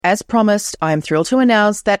As promised, I am thrilled to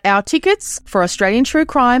announce that our tickets for Australian True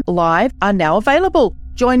Crime Live are now available.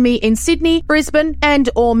 Join me in Sydney, Brisbane and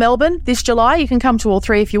or Melbourne this July. You can come to all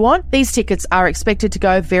three if you want. These tickets are expected to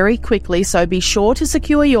go very quickly, so be sure to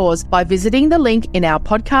secure yours by visiting the link in our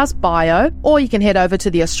podcast bio, or you can head over to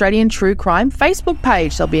the Australian True Crime Facebook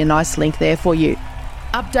page. There'll be a nice link there for you.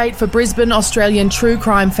 Update for Brisbane Australian True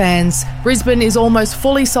Crime fans. Brisbane is almost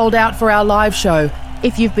fully sold out for our live show.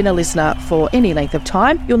 If you've been a listener for any length of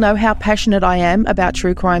time, you'll know how passionate I am about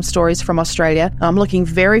true crime stories from Australia. I'm looking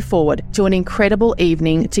very forward to an incredible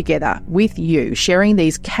evening together with you, sharing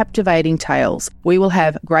these captivating tales. We will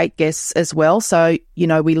have great guests as well, so you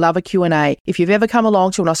know we love a Q&A. If you've ever come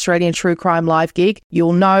along to an Australian True Crime Live gig,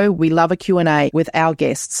 you'll know we love a Q&A with our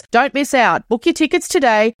guests. Don't miss out. Book your tickets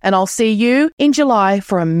today, and I'll see you in July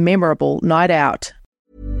for a memorable night out.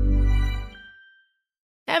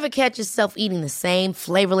 Ever catch yourself eating the same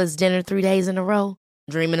flavorless dinner 3 days in a row?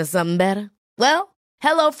 Dreaming of something better? Well,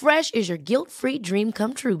 HelloFresh is your guilt-free dream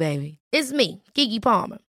come true, baby. It's me, Keke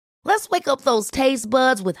Palmer. Let's wake up those taste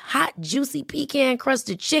buds with hot, juicy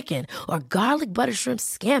pecan-crusted chicken or garlic butter shrimp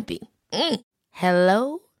scampi.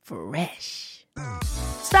 Hello Fresh.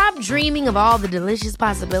 Stop dreaming of all the delicious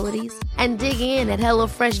possibilities and dig in at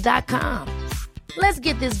HelloFresh.com. Let's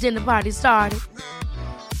get this dinner party started.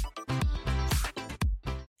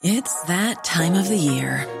 It's that time of the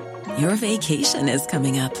year. Your vacation is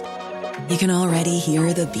coming up. You can already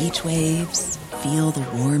hear the beach waves, feel the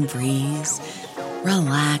warm breeze,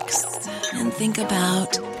 relax, and think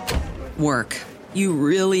about work. You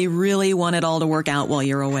really, really want it all to work out while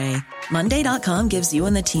you're away. Monday.com gives you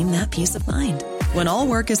and the team that peace of mind. When all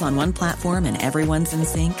work is on one platform and everyone's in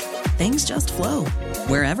sync, things just flow.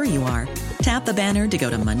 Wherever you are, tap the banner to go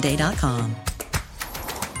to Monday.com.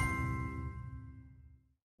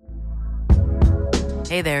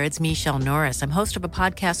 Hey there, it's Michelle Norris. I'm host of a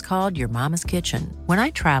podcast called Your Mama's Kitchen. When I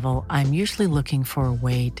travel, I'm usually looking for a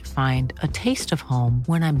way to find a taste of home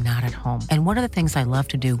when I'm not at home. And one of the things I love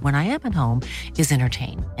to do when I am at home is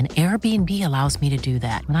entertain. And Airbnb allows me to do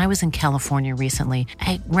that. When I was in California recently,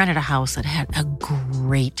 I rented a house that had a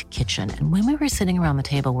great kitchen. And when we were sitting around the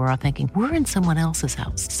table, we're all thinking, we're in someone else's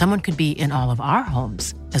house. Someone could be in all of our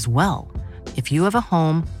homes as well. If you have a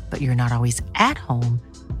home, but you're not always at home,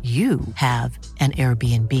 you have an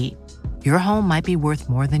Airbnb. Your home might be worth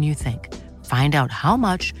more than you think. Find out how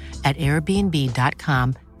much at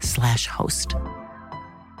airbnb.com/host.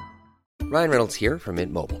 Ryan Reynolds here from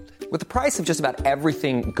Mint Mobile. With the price of just about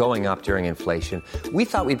everything going up during inflation, we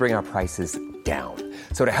thought we'd bring our prices down.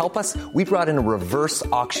 So to help us, we brought in a reverse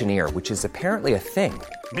auctioneer, which is apparently a thing.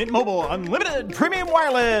 Mint Mobile Unlimited Premium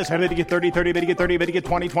Wireless. How to get 30, 30, bit to get 30, bit to get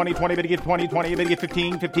 20, 20, 20, bit to get 20, 20, bit to get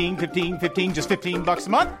 15, 15, 15, 15, just $15 a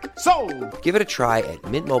month? Sold! Give it a try at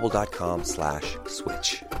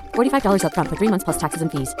mintmobile.com/switch. $45 up front for 3 months plus taxes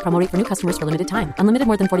and fees. Promo rate for new customers for limited time. Unlimited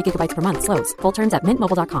more than 40 gigabytes per month. Slows full terms at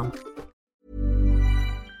mintmobile.com.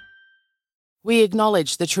 We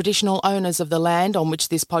acknowledge the traditional owners of the land on which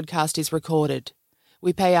this podcast is recorded.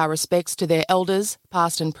 We pay our respects to their elders,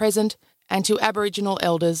 past and present, and to Aboriginal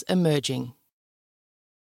elders emerging.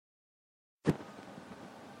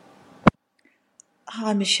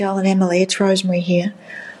 Hi, Michelle and Emily. It's Rosemary here.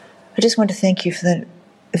 I just want to thank you for the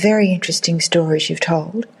very interesting stories you've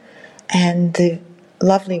told and the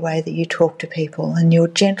lovely way that you talk to people, and your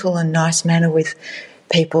gentle and nice manner with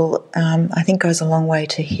people, I think goes a long way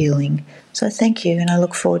to healing. So thank you, and I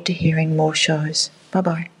look forward to hearing more shows.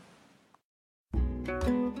 Bye-bye.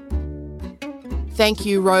 Thank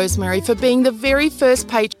you, Rosemary, for being the very first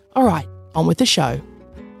page. All right, on with the show.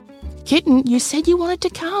 Kitten, you said you wanted to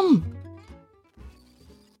come.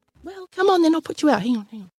 Well, come on then, I'll put you out. Hang on.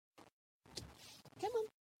 Come on.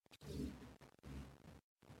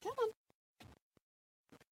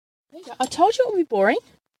 There you go. I told you it would be boring.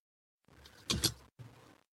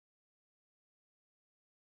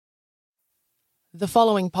 The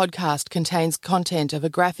following podcast contains content of a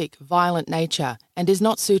graphic, violent nature and is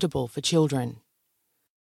not suitable for children.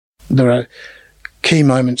 There are key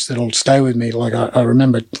moments that'll stay with me. Like I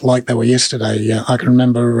remember, like they were yesterday. I can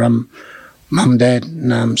remember Mum, Dad,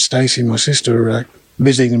 and Stacey, my sister,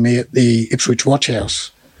 visiting me at the Ipswich Watch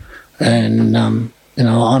House, and I'm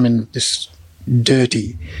in this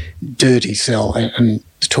dirty cell, and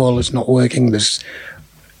the toilet's not working. There's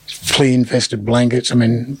flea-infested blankets. I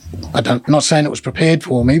mean, I'm not saying it was prepared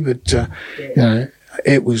for me, but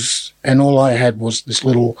it was, and all I had was this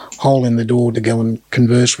little hole in the door to go and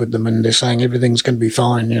converse with them, and they're saying everything's going to be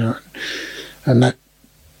fine, and that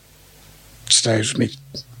stays with me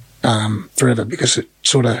forever, because it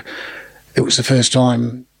was the first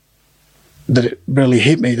time that it really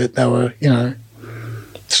hit me that they were,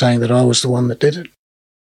 saying that I was the one that did it.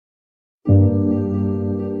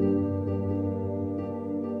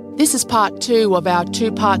 This is part 2 of our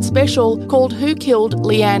 2-part special called Who Killed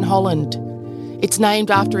Leanne Holland? It's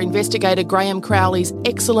named after investigator Graham Crowley's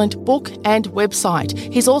excellent book and website.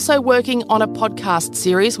 He's also working on a podcast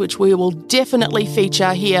series which we will definitely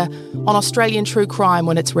feature here on Australian True Crime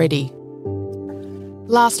when it's ready.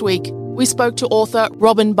 Last week, we spoke to author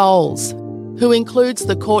Robin Bowles, who includes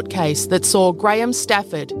the court case that saw Graham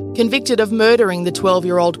Stafford convicted of murdering the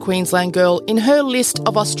 12-year-old Queensland girl in her list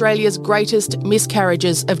of Australia's greatest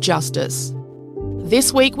miscarriages of justice.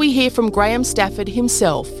 This week we hear from Graham Stafford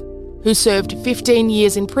himself, who served 15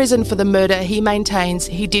 years in prison for the murder he maintains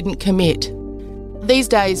he didn't commit. These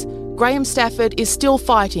days, Graham Stafford is still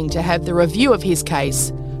fighting to have the review of his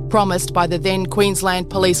case, promised by the then Queensland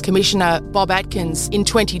Police Commissioner Bob Atkins in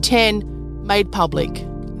 2010, made public.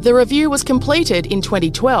 The review was completed in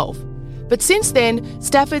 2012, but since then,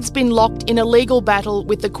 Stafford's been locked in a legal battle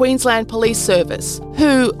with the Queensland Police Service,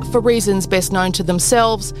 who, for reasons best known to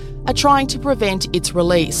themselves, are trying to prevent its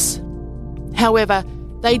release. However,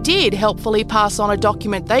 they did helpfully pass on a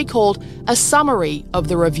document they called a summary of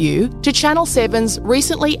the review to Channel 7's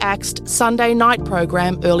recently axed Sunday night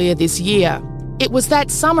program earlier this year. It was that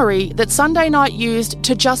summary that Sunday Night used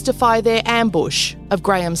to justify their ambush of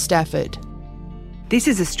Graham Stafford. This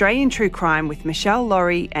is Australian True Crime with Michelle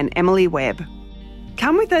Laurie and Emily Webb.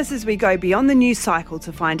 Come with us as we go beyond the news cycle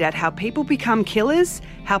to find out how people become killers,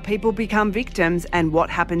 how people become victims, and what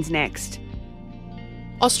happens next.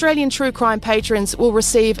 Australian True Crime patrons will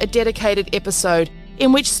receive a dedicated episode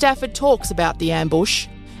in which Stafford talks about the ambush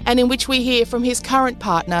and in which we hear from his current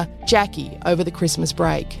partner, Jackie, over the Christmas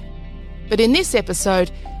break. But in this episode,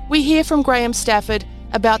 we hear from Graham Stafford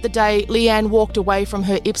about the day Leanne walked away from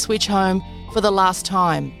her Ipswich home for the last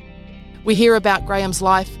time. We hear about Graham's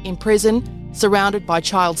life in prison, surrounded by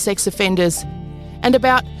child sex offenders, and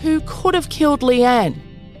about who could have killed Leanne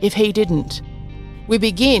if he didn't. We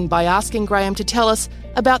begin by asking Graham to tell us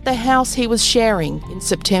about the house he was sharing in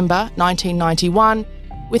September 1991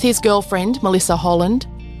 with his girlfriend Melissa Holland,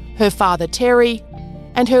 her father Terry,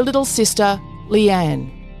 and her little sister Leanne.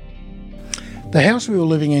 The house we were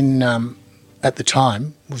living in at the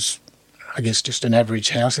time was, I guess, just an average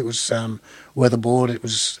house. It was weatherboard, it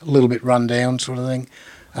was a little bit run down sort of thing.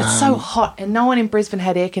 It's so hot, and no one in Brisbane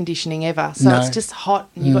had air conditioning ever, so it's just hot,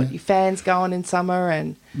 and you've got your fans going in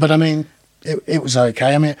summer. But I mean, it was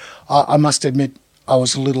okay. I mean, I must admit, I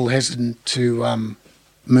was a little hesitant to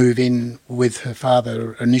move in with her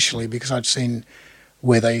father initially because I'd seen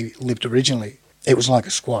where they lived originally. It was like a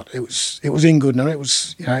squat. It was in Goodna. It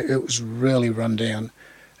was, you know, it was really run down,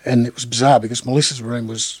 and it was bizarre because Melissa's room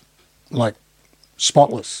was like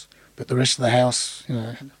spotless, but the rest of the house, you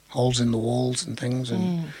know, had holes in the walls and things,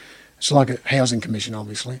 and it's like a housing commission,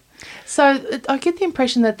 obviously. So I get the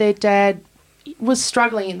impression that their dad was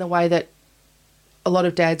struggling in the way that a lot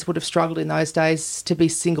of dads would have struggled in those days to be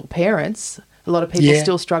single parents. A lot of people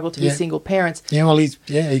still struggle to be single parents. Yeah, well,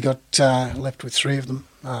 he got left with 3 of them,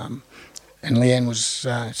 and Leanne was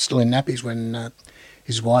still in nappies when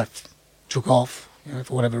his wife took off, you know,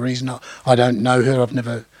 for whatever reason. I don't know her. I've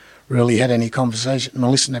never really had any conversation.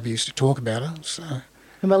 Melissa never used to talk about her. So.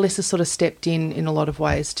 And Melissa sort of stepped in a lot of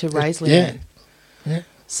ways to raise Leanne. Yeah.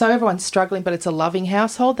 So everyone's struggling, but it's a loving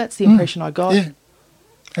household. That's the impression I got. Yeah,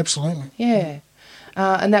 absolutely. Yeah.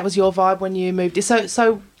 And that was your vibe when you moved in.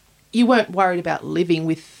 So you weren't worried about living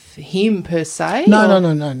with him per se? No,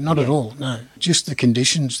 not at all, no. Just the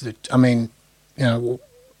conditions that, I mean, you know,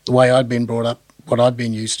 the way I'd been brought up, what I'd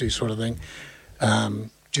been used to sort of thing,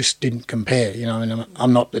 just didn't compare, you know. I mean,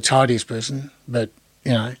 I'm not the tidiest person, but,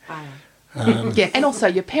 you know. Yeah, and also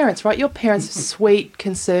your parents, right? Your parents are sweet,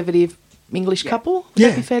 conservative English couple, would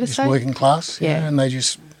that be fair to say? Working class, yeah. And they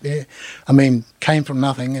just, I mean, came from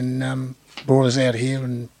nothing and brought us out here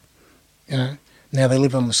and, you know, now they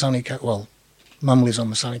live on the sunny coast. Well, Mum lives on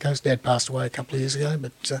the sunny coast. Dad passed away a couple of years ago,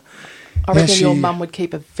 but... I reckon your mum would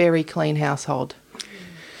keep a very clean household.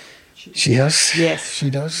 She does. Yes. She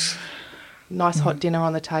does. Nice hot dinner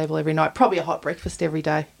on the table every night. Probably a hot breakfast every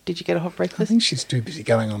day. Did you get a hot breakfast? I think she's too busy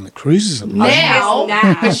going on the cruises at the now.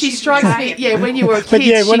 But she strikes me, when you were a kid. But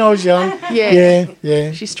yeah, when I was young,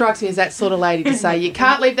 yeah. She strikes me as that sort of lady to say, you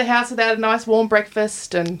can't leave the house without a nice warm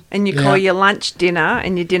breakfast. And you call your lunch dinner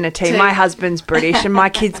and your dinner tea. My husband's British and my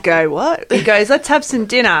kids go, what? He goes, let's have some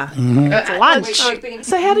dinner. Mm-hmm. It's lunch.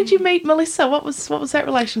 So how did you meet Melissa? What was that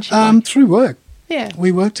relationship? Through work. Yeah.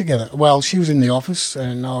 We worked together. Well, she was in the office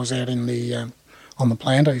and I was out in the... on the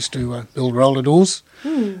plant. I used to build roller doors,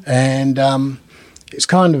 and it's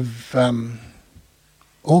kind of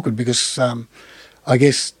awkward because I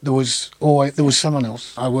guess there was someone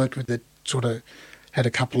else I worked with that sort of had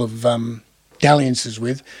a couple of dalliances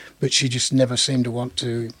with, but she just never seemed to want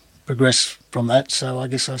to progress from that. So I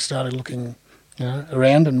guess I started looking,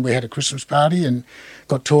 around, and we had a Christmas party and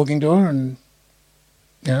got talking to her, and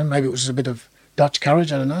maybe it was a bit of Dutch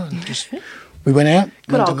courage, I don't know. And just we went out.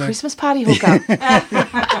 Good old Christmas party hookup.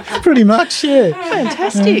 Pretty much, yeah.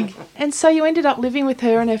 Fantastic. And so you ended up living with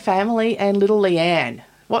her and her family and little Leanne.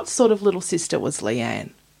 What sort of little sister was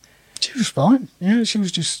Leanne? She was fine. Yeah, she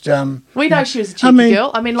was just... we know she was a cheeky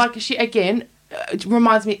girl. I mean, like, she, again, it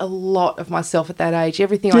reminds me a lot of myself at that age.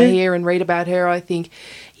 Everything I hear and read about her, I think,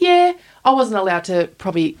 I wasn't allowed to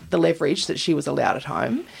probably the leverage that she was allowed at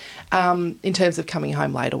home in terms of coming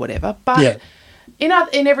home late or whatever. But in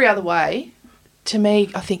every other way, to me,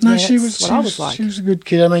 I think that's what I was like. She was a good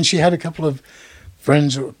kid. I mean, she had a couple of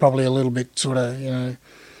friends that were probably a little bit sort of,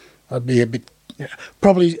 I'd be a bit...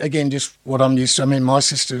 probably, again, just what I'm used to. I mean, my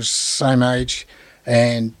sister's same age,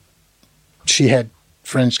 and she had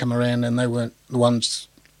friends come around and they weren't the ones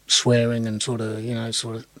swearing and sort of,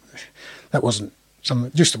 that wasn't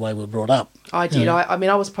just the way we were brought up. I did. I mean,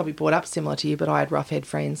 I was probably brought up similar to you, but I had rough-head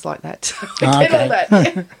friends like that. I get all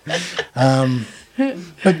that.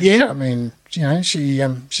 But yeah, I mean,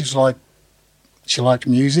 she's like, she liked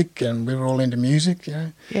music, and we were all into music,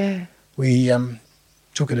 Yeah. We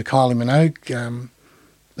took her to Kylie Minogue,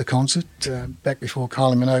 the concert, back before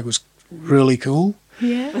Kylie Minogue was really cool.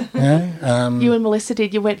 Yeah. You and Melissa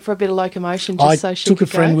did. You went for a bit of locomotion so she could go? I took a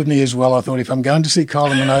friend with me as well. I thought, if I'm going to see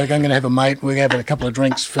Kylie Minogue, I'm going to have a mate. We're going to have a couple of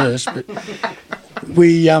drinks first. But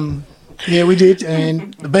we did.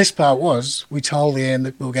 And the best part was we told Leanne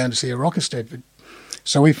that we were going to see a Rock Eisteddfod.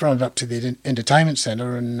 So we fronted up to the entertainment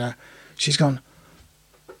centre, and she's gone,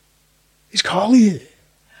 "Is Kylie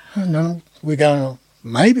here?" No, we're going,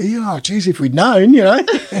 maybe. Oh, geez, if we'd known, and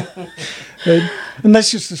that's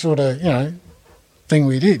just the sort of, thing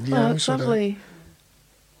we did. That's lovely.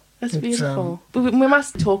 That's beautiful. We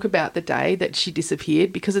must talk about the day that she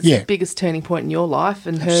disappeared, because it's the biggest turning point in your life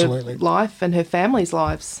and her life and her family's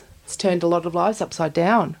lives. It's turned a lot of lives upside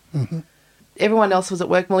down. Mm-hmm. Everyone else was at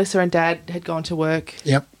work. Melissa and Dad had gone to work.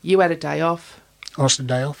 Yep. You had a day off. I lost a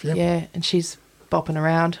day off, yep. Yeah, and she's bopping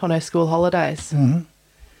around on her school holidays. Mm-hmm.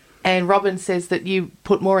 And Robin says that you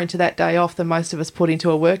put more into that day off than most of us put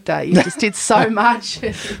into a work day. You just did so much.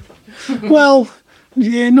 Well,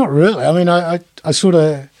 yeah, not really. I mean, I sort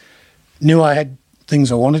of knew I had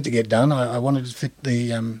things I wanted to get done. I wanted to fit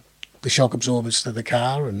the shock absorbers to the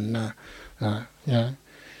car, and I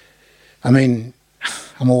mean,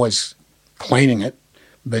 I'm always cleaning it,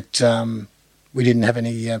 but we didn't have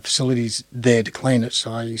any facilities there to clean it,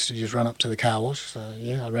 so I used to just run up to the car wash. So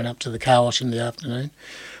I ran up to the car wash in the afternoon.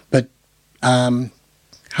 But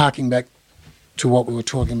harking back to what we were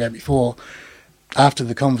talking about before, after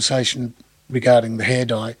the conversation regarding the hair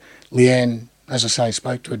dye, Leanne, as I say,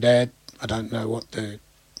 spoke to her dad. I don't know what the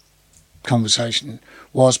conversation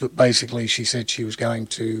was, but basically she said she was going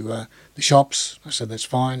to the shops. I said, that's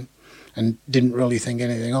fine, and didn't really think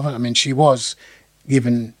anything of it. I mean, she was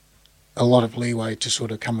given a lot of leeway to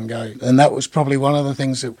sort of come and go. And that was probably one of the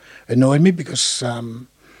things that annoyed me, because,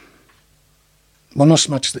 well, not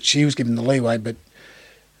so much that she was given the leeway, but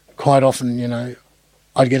quite often,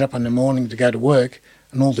 I'd get up in the morning to go to work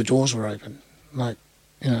and all the doors were open. Like,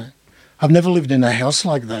 I've never lived in a house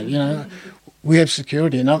like that, We have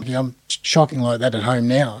security, and I'm shocking like that at home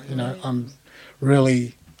now, I'm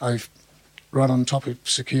really right on top of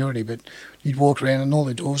security, but you'd walk around and all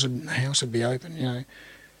the doors in the house would be open,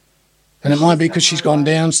 And it might be because she's gone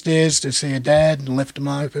downstairs to see her dad and left them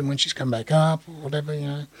open when she's come back up or whatever,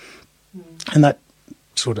 And that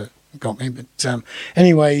sort of got me. But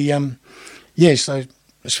anyway, so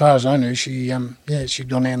as far as I knew, she'd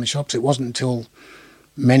gone down the shops. It wasn't until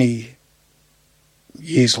many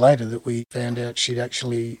years later that we found out she'd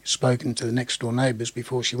actually spoken to the next door neighbours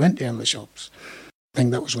before she went down the shops. I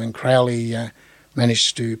think that was when Crowley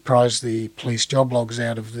managed to prize the police job logs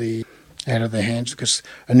out of their hands, because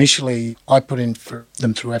initially I put in for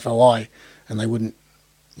them through FOI and they wouldn't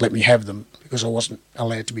let me have them because I wasn't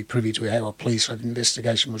allowed to be privy to how a police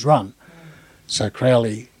investigation was run. So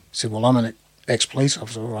Crowley said, well, I'm an ex-police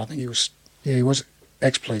officer, or I think he was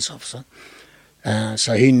ex-police officer.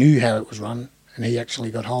 So he knew how it was run, and he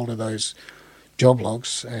actually got hold of those job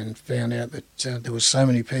logs and found out that there was so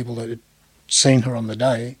many people that had seen her on the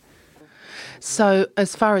day. So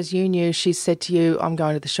as far as you knew, she said to you, I'm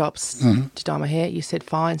going to the shops to dye my hair. You said,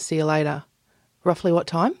 fine, see you later. Roughly what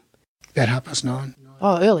time? About 9:30.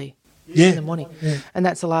 Oh, early? Yeah. In the morning. Yeah. And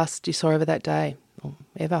that's the last you saw of her that day, or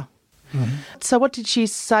ever? So what did she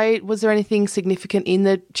say? Was there anything significant in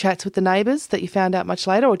the chats with the neighbours that you found out much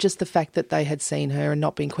later, or just the fact that they had seen her and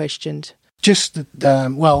not been questioned? Just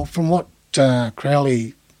that, from what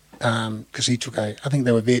Crowley, because he took I think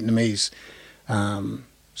they were Vietnamese,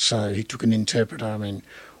 so he took an interpreter. I mean,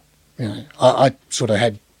 I sort of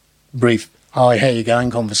had brief, how you going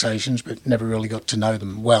conversations, but never really got to know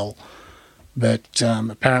them well. But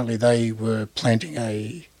apparently they were planting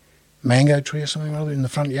a mango tree or something or other in the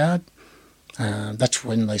front yard. That's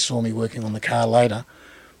when they saw me working on the car later.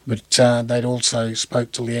 But they'd also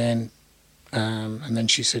spoke to Leanne, and then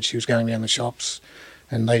she said she was going down the shops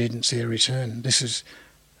and they didn't see her return. This is,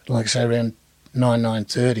 like I say, around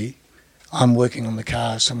 9:30. I'm working on the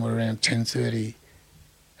car somewhere around 10:30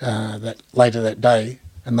 later that day,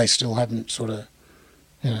 and they still hadn't sort of,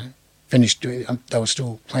 finished doing it. They were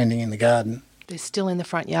still planting in the garden. They're still in the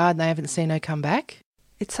front yard and they haven't seen her come back?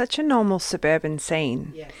 It's such a normal suburban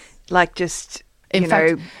scene. Yes. Like just, In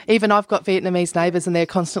fact, even I've got Vietnamese neighbours and they're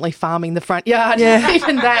constantly farming the front yard. Yeah.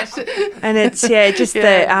 Even that. And it's,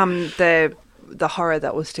 the horror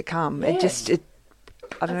that was to come. Yeah.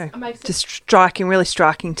 I don't know, amazing. Just really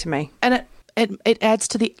striking to me. And it adds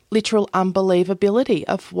to the literal unbelievability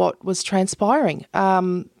of what was transpiring,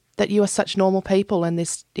 that you are such normal people and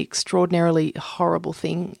this extraordinarily horrible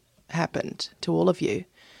thing happened to all of you.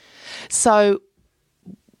 So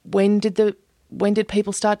when did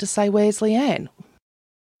people start to say, where's Leanne?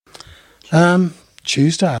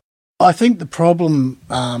 Tuesday. I think the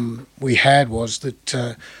problem we had was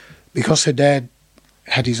that because her dad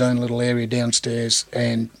had his own little area downstairs,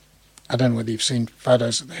 and I don't know whether you've seen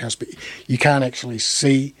photos of the house, but you can't actually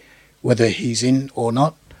see whether he's in or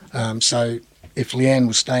not. So if Leanne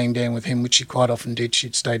was staying down with him, which she quite often did,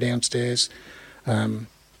 she'd stay downstairs,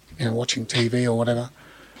 watching TV or whatever.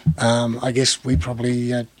 I guess we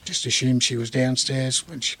probably just assumed she was downstairs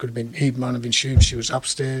when she could have been. He might have assumed she was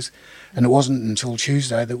upstairs, and it wasn't until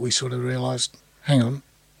Tuesday that we sort of realised, hang on,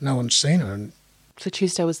 no one's seen her. And so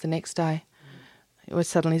Tuesday was the next day. It was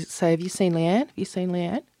suddenly say, have you seen Leanne? Have you seen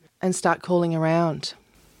Leanne? And start calling around.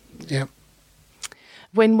 Yep.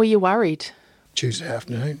 When were you worried? Tuesday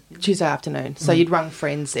afternoon. Tuesday afternoon. So you'd rung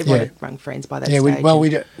friends. Everyone had rung friends by that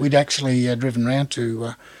stage. We'd actually driven round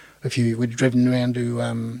to we'd driven around to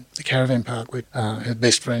the caravan park where her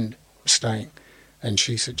best friend was staying, and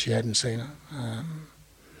she said she hadn't seen her.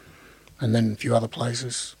 And then a few other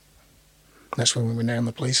places. That's when we went down to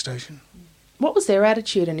the police station. What was their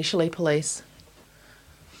attitude initially, police?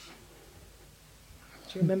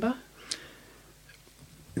 Do you remember?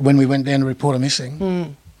 When we went down to report her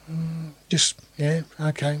missing, give us a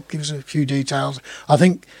few details. I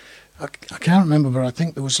think, I can't remember, but I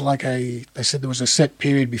think there was they said there was a set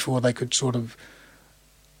period before they could sort of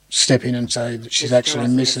step in and say that she's actually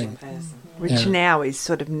missing. Which now is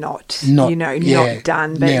sort of not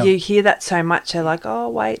done. But you hear that so much, they're like, oh,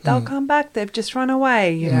 wait, they'll come back. They've just run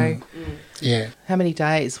away, you know. Yeah. How many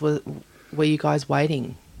days were you guys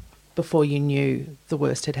waiting before you knew the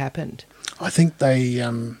worst had happened? I think they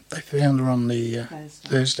found her on the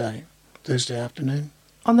Thursday afternoon.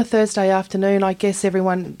 On the Thursday afternoon, I guess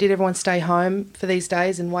everyone stay home for these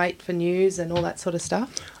days and wait for news and all that sort of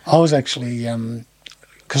stuff? I was actually,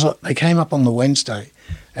 because they came up on the Wednesday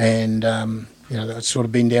and, they'd sort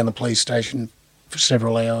of been down the police station for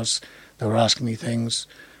several hours. They were asking me things,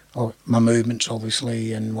 my movements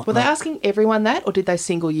obviously and whatnot. Were they asking everyone that, or did they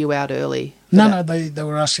single you out early? No, they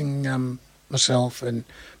were asking myself and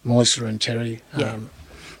Melissa and Terry. Yeah.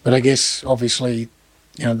 But I guess obviously,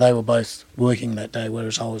 they were both working that day,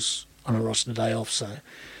 whereas I was on a roster day off, so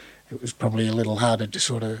it was probably a little harder to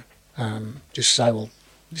sort of just say, well,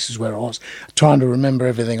 this is where I was. Trying to remember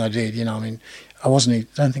everything I did, I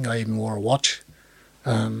don't think I even wore a watch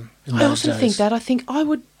in those days. I often think that. I think I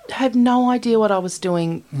would have no idea what I was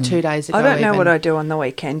doing 2 days ago. I don't know what I do on the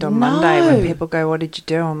weekend on Monday when people go, what did you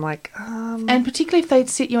do? I'm like, And particularly if they'd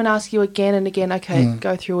sit you and ask you again and again, okay,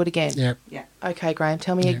 go through it again. Yeah. Okay, Graham,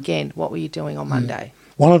 tell me again, what were you doing on Monday?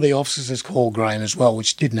 One of the officers has called Graham as well,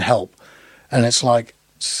 which didn't help. And it's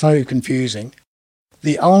so confusing.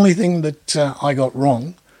 The only thing that I got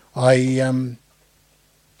wrong, I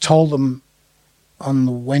told them on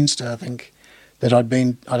the Wednesday, I think, that I'd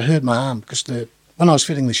hurt my arm because when I was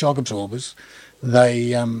fitting the shock absorbers,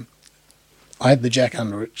 I had the jack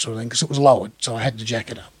under it sort of thing because it was lowered, so I had to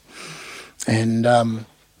jack it up. And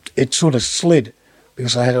it sort of slid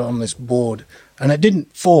because I had it on this board. And it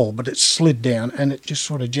didn't fall, but it slid down and it just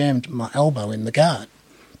sort of jammed my elbow in the guard.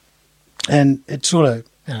 And it sort of,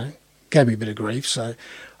 gave me a bit of grief. So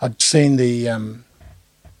I'd seen the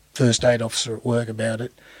first aid officer at work about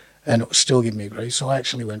it and it was still giving me grief. So I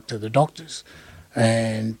actually went to the doctors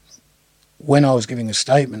and when I was giving a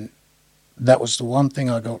statement, that was the one thing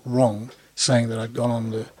I got wrong, saying that I'd gone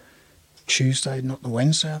on the Tuesday, not the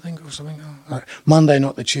Wednesday, I think, or something. Monday,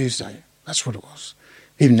 not the Tuesday. That's what it was.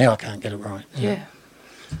 Even now I can't get it right. Yeah.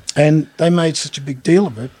 And they made such a big deal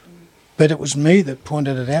of it, but it was me that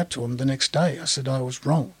pointed it out to them the next day. I said I was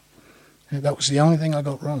wrong. And that was the only thing I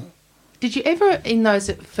got wrong. Did you ever, in those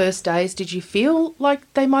first days, did you feel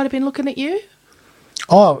like they might have been looking at you?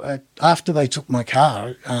 Oh, after they took my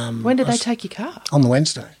car. When did they take your car? On the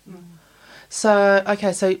Wednesday. So,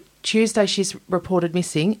 okay, so Tuesday she's reported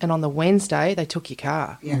missing, and on the Wednesday they took your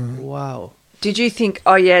car. Yeah. Wow. Did you think,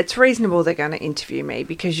 oh, yeah, it's reasonable they're going to interview me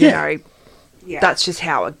because, you know, that's just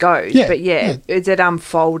how it goes. Yeah, but, is it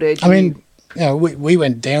unfolded? I mean, we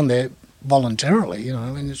went down there voluntarily, you know.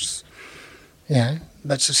 I mean, it's,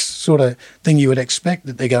 that's the sort of thing you would expect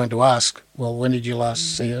that they're going to ask, well, when did you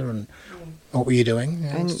last see her and what were you doing?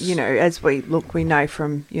 And, as we know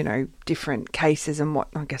from, different cases and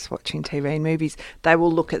watching TV and movies, they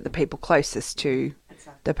will look at the people closest to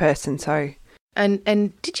the person, so...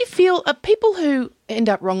 And did you feel people who end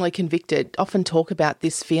up wrongly convicted often talk about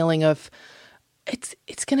this feeling of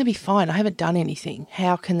it's going to be fine. I haven't done anything.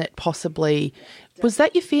 How can it possibly? Was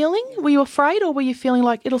that your feeling? Were you afraid, or were you feeling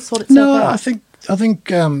like it'll sort itself out? No, I think.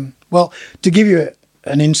 Well, to give you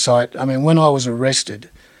an insight, I mean, when I was arrested,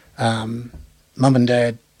 Mum and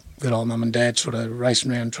Dad, good old Mum and Dad, sort of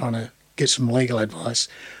racing around trying to get some legal advice.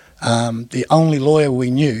 The only lawyer we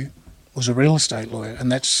knew was a real estate lawyer, and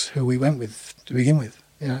that's who we went with to begin with,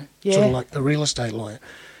 sort of like a real estate lawyer.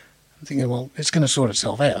 I'm thinking, well, it's going to sort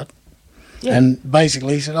itself out. Yeah. And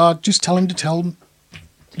basically he said, just tell him to tell them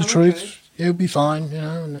the truth. He'll be fine,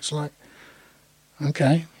 and it's like,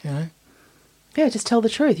 okay, Yeah, just tell the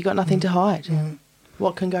truth. You've got nothing to hide.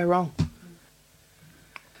 What can go wrong?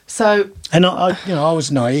 So... And I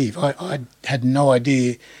was naive. I had no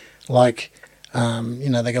idea, like,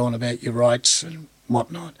 they go on about your rights and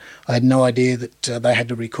whatnot. I had no idea that they had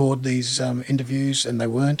to record these interviews, and they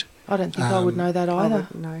weren't. I don't think I would know that either.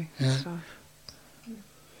 No. Yeah. So.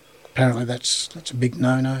 Apparently that's a big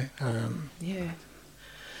no-no. Yeah.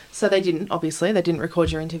 So they didn't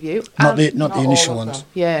record your interview? Not the initial ones.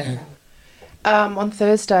 Yeah. On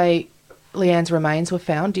Thursday, Leanne's remains were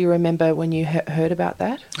found. Do you remember when you heard about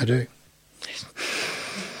that? I do.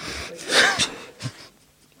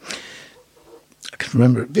 I can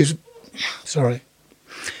remember it. Sorry.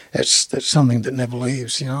 That's something that never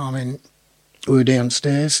leaves, I mean, we were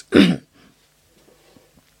downstairs.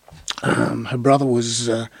 Her brother was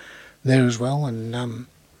there as well, and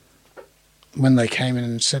when they came in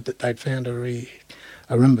and said that they'd found her, I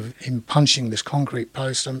remember him punching this concrete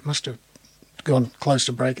post. I must have gone close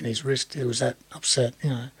to breaking his wrist. He was that upset,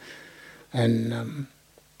 And,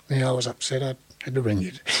 I was upset. I had to ring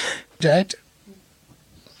you. Dad?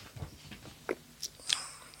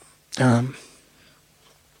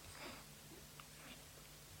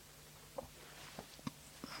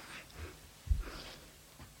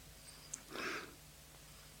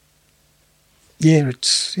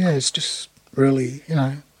 It's just really,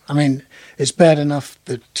 I mean, it's bad enough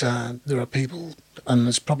that there are people, and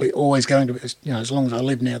there's probably always going to be, as long as I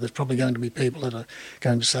live now, there's probably going to be people that are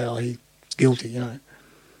going to say, he's guilty,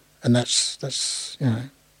 and that's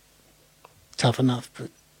tough enough, but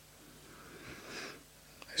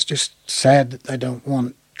it's just sad that they don't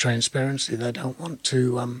want transparency. They don't want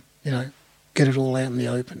to, get it all out in the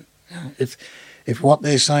open. If what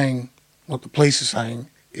they're saying, what the police are saying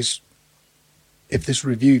is, if this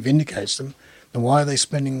review vindicates them, then why are they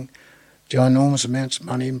spending ginormous amounts of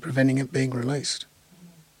money in preventing it being released?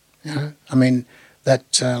 I mean,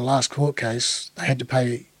 that last court case, they had to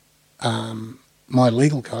pay my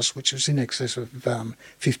legal costs, which was in excess of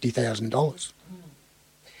 $50,000.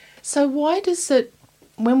 So why does it,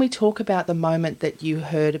 when we talk about the moment that you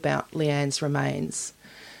heard about Leanne's remains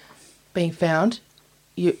being found,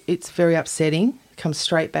 it's very upsetting, it comes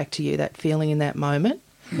straight back to you, that feeling in that moment.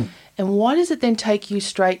 And why does it then take you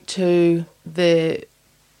straight to the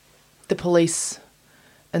police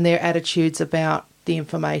and their attitudes about the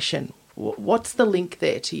information? What's the link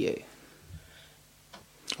there to you?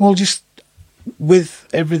 Well, just with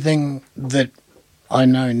everything that I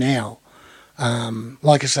know now,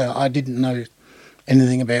 like I say, I didn't know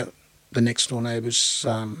anything about the next door neighbours,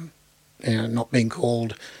 not being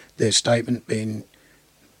called, their statement being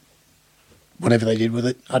whatever they did with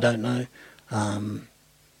it, I don't know.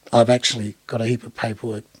 I've actually got a heap of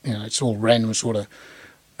paperwork, it's all random sort of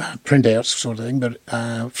printouts sort of thing, but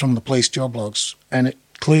from the police job logs, and it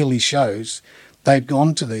clearly shows they'd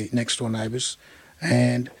gone to the next door neighbours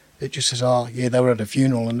and it just says, they were at a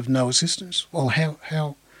funeral and of no assistance. Well, how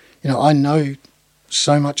I know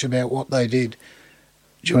so much about what they did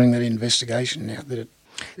during that investigation now that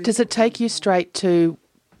Does it take you straight to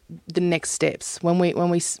the next steps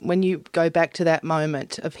when you go back to that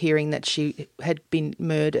moment of hearing that she had been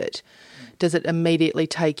murdered? Does it immediately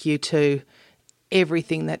take you to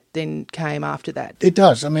everything that then came after that? It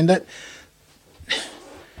does. I mean, that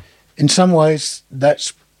in some ways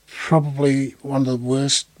that's probably one of the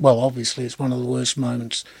worst. Well, obviously it's one of the worst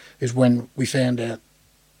moments is when we found out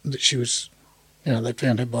that she was, they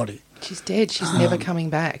found her body. She's dead. She's never coming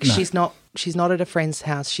back. No. She's not at a friend's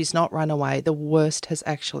house. She's not run away. The worst has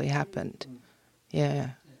actually happened.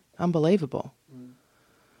 Yeah. Unbelievable.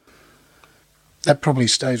 That probably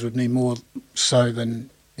stays with me more so than,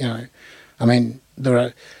 I mean, there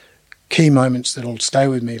are key moments that'll stay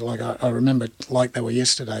with me. Like I remember like they were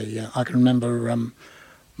yesterday. I can remember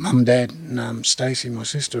Mum, Dad and Stacey, my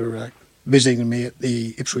sister, visiting me at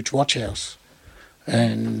the Ipswich Watch House.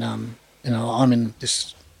 And, I'm in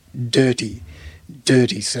this dirty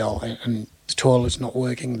cell and the toilet's not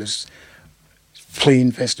working. There's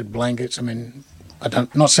flea-infested blankets. I mean, I'm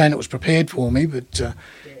not saying it was prepared for me, but,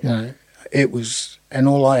 it was, and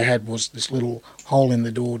all I had was this little hole in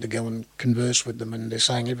the door to go and converse with them, and they're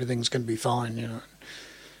saying everything's going to be fine,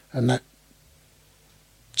 and that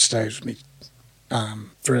stays with me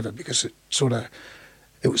forever because it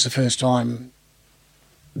was the first time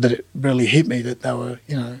that it really hit me that they were,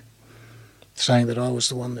 saying that I was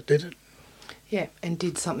the one that did it. Yeah, and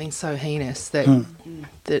did something so heinous that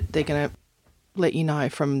that they're going to let you know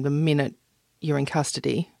from the minute you're in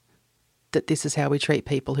custody that this is how we treat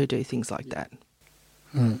people who do things like that.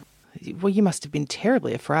 Well, you must have been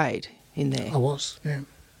terribly afraid in there. I was, yeah.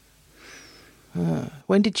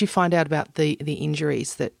 When did you find out about the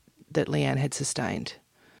injuries that Leanne had sustained?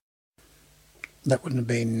 That wouldn't have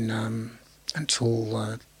been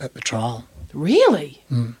until at the trial. Really?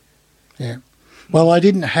 Yeah. Well, I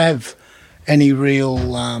didn't have any real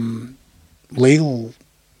legal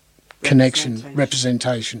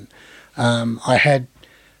representation. I had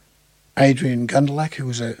Adrian Gundelach, who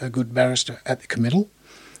was a good barrister at the committal,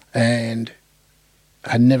 and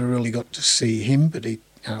I never really got to see him, but he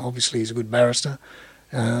obviously he's a good barrister.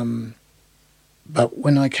 But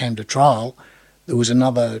when I came to trial, there was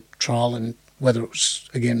another trial, and whether it was,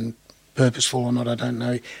 again, purposeful or not, I don't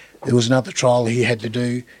know. There was another trial he had to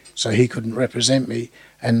do, so he couldn't represent me,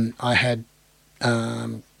 and I had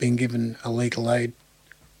been given a legal aid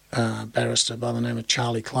barrister by the name of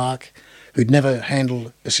Charlie Clark, who'd never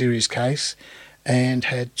handled a serious case and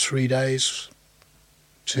had 3 days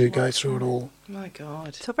to go through it all. My God.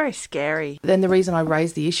 It's all very scary. Then the reason I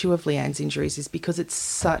raised the issue of Leanne's injuries is because it's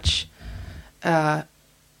such a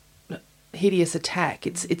hideous attack.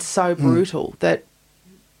 It's so brutal that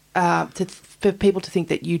for people to think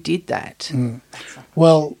that you did that.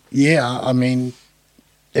 Well, yeah, I mean,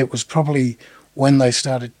 it was probably when they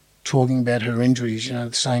started talking about her injuries,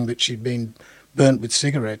 saying that she'd been burnt with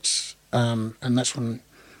cigarettes, and that's when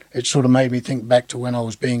it sort of made me think back to when I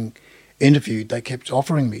was being interviewed. They kept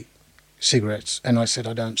offering me cigarettes, and I said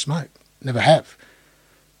I don't smoke, never have.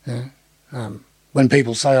 When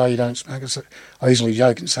people say, "Oh, you don't smoke," I usually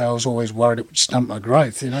joke and say I was always worried it would stunt my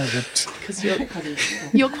growth, Because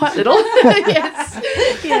you're quite little. Yes.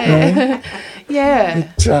 Yeah.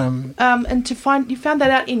 Yeah. But, and you found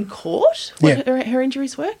that out in court? What her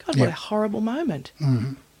injuries were? God, what a horrible moment.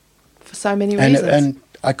 Mm-hmm. For so many reasons. And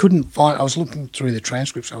I couldn't find, I was looking through the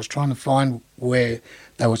transcripts, I was trying to find where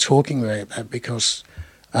they were talking about that because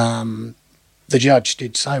the judge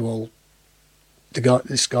did say, well,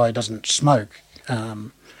 this guy doesn't smoke.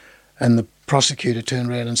 And the prosecutor turned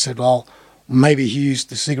around and said, well, maybe he used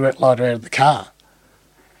the cigarette lighter out of the car.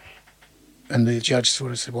 And the judge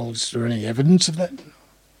sort of said, well, is there any evidence of that?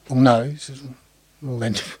 Well, no. He says, well,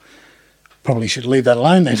 then probably should leave that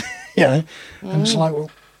alone then, And it's like,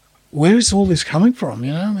 well, where is all this coming from,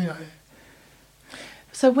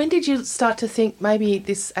 So when did you start to think maybe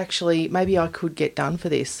I could get done for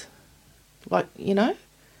this? Like,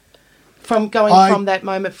 From from that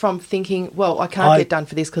moment, from thinking, well, I can't get done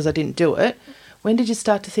for this because I didn't do it. When did you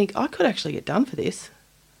start to think, I could actually get done for this?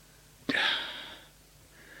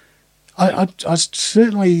 I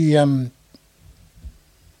certainly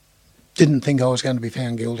didn't think I was going to be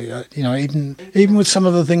found guilty. Even with some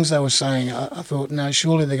of the things they were saying, I thought, no,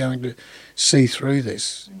 surely they're going to see through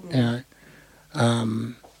this.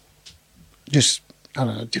 Just, I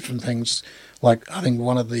don't know, different things. Like I think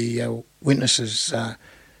one of the witnesses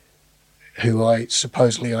who I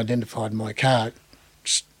supposedly identified my car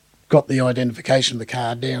got the identification of the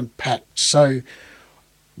car down pat so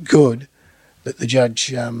good that the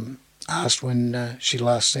judge asked when she'd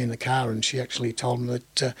last seen the car, and she actually told him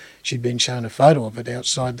that she'd been shown a photo of it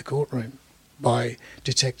outside the courtroom by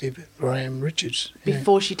Detective Graham Richards.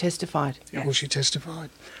 Before she testified? Before she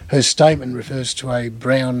testified. Her statement refers to a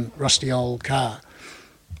brown, rusty old car,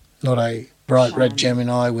 not a bright red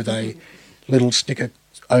Gemini with a little sticker,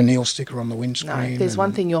 O'Neill sticker on the windscreen. No, there's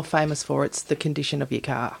one thing you're famous for, it's the condition of your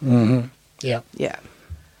car. Mm-hmm. Yeah. Yeah.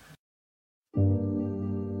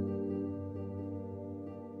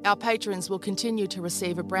 Our patrons will continue to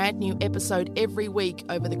receive a brand new episode every week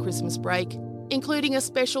over the Christmas break, including a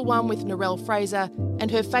special one with Narelle Fraser and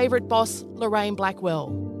her favourite boss, Lorraine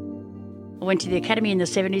Blackwell. I went to the academy in the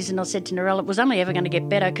 70s and I said to Narelle it was only ever going to get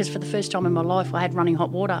better because for the first time in my life I had running hot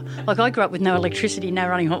water. Like, I grew up with no electricity, no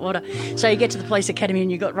running hot water. So you get to the police academy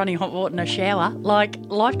and you've got running hot water and a shower. Like,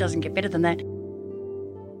 life doesn't get better than that.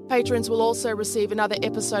 Patrons will also receive another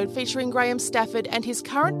episode featuring Graham Stafford and his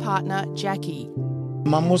current partner, Jackie.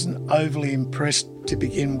 Mum wasn't overly impressed to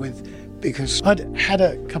begin with because I'd had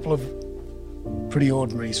a couple of pretty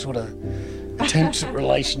ordinary sort of attempts at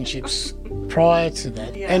relationships prior to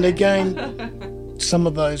that. Yeah. And again, some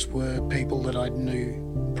of those were people that I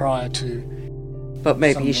knew prior to. But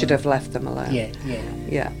maybe you should have left them alone. Yeah.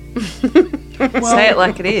 Well, say it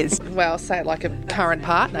like it is. Well, say it like a current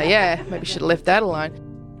partner, yeah. Maybe should have left that alone.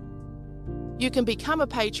 You can become a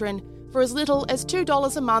patron for as little as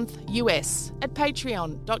 $2 a month US at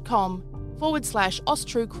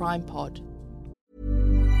patreon.com/AustTrueCrimePod.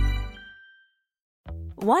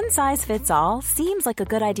 One size fits all seems like a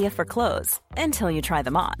good idea for clothes until you try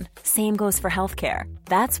them on. Same goes for healthcare.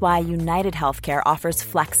 That's why United Healthcare offers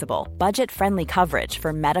flexible, budget-friendly coverage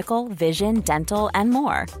for medical, vision, dental, and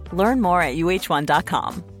more. Learn more at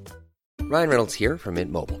UH1.com. Ryan Reynolds here from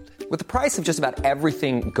Mint Mobile. With the price of just about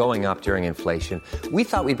everything going up during inflation, we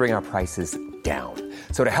thought we'd bring our prices down.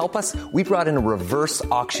 So to help us, we brought in a reverse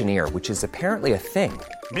auctioneer, which is apparently a thing.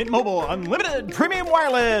 Mint Mobile Unlimited Premium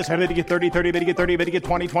Wireless. How to get 30, 30, bit to get 30, bit to get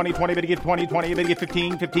 20, 20, 20, bit to get 20, 20, bit to get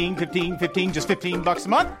 15, 15, 15, 15, just $15 a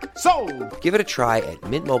month? Sold! Give it a try at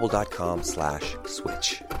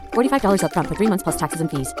mintmobile.com/switch. $45 up front for 3 months plus taxes and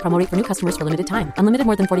fees. Promo rate for new customers for limited time. Unlimited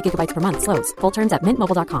more than 40 gigabytes per month. Slows full terms at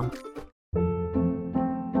mintmobile.com.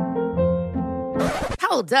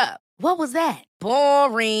 Hold up. What was that?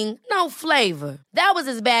 Boring. No flavor. That was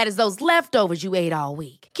as bad as those leftovers you ate all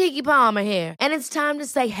week. Keke Palmer here, and it's time to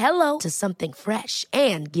say hello to something fresh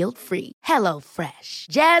and guilt-free. Hello Fresh.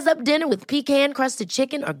 Jazz up dinner with pecan-crusted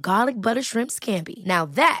chicken or garlic butter shrimp scampi. Now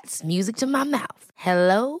that's music to my mouth.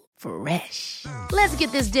 Hello Fresh. Let's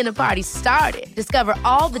get this dinner party started. Discover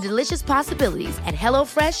all the delicious possibilities at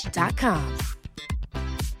HelloFresh.com.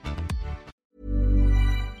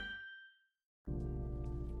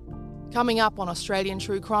 Coming up on Australian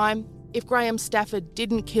True Crime, if Graham Stafford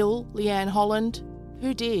didn't kill Leanne Holland,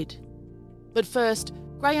 who did? But first,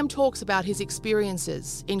 Graham talks about his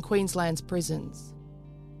experiences in Queensland's prisons.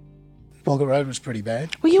 Boggo Road was pretty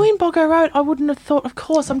bad. Were you in Boggo Road? I wouldn't have thought, of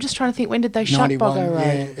course. I'm just trying to think, when did they shut Boggo Road?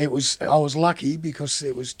 Yeah, it was. I was lucky because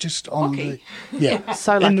it was just on the... Yeah,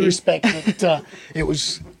 so lucky. In the respect that it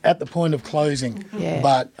was at the point of closing. Yeah.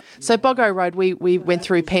 But so Boggo Road, we went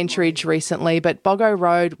through Pentridge recently, but Boggo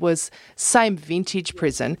Road was same vintage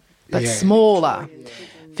prison, but smaller.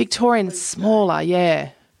 Victorian, smaller, yeah.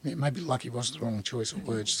 Maybe lucky was the wrong choice of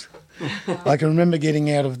words. I can remember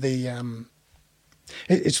getting out of the...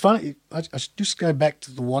 It's funny, I just go back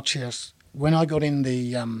to the watch house. When I got in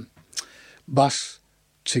the bus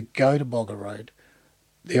to go to Boggo Road,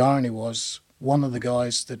 the irony was one of the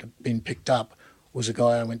guys that had been picked up was a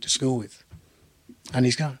guy I went to school with. And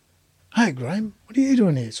he's going, "Hey, Graham, what are you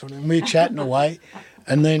doing here?" Sort of, and we're chatting away.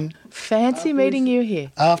 And then... Fancy meeting you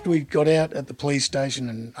here. After we got out at the police station,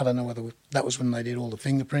 and I don't know whether that was when they did all the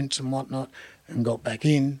fingerprints and whatnot, and got back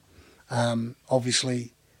in,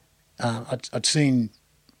 obviously... I'd seen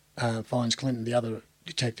Fines Clinton, the other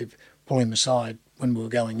detective, pull him aside when we were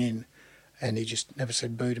going in, and he just never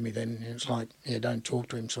said boo to me then. It was like, yeah, don't talk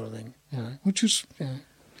to him sort of thing, you know, which was, you know.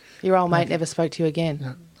 Your old mate never spoke to you again?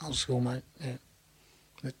 No, old school mate, yeah.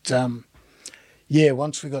 But, yeah,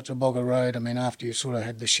 once we got to Boggo Road, I mean, after you sort of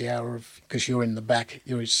had the shower of, because you're in the back,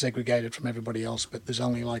 you're segregated from everybody else, but there's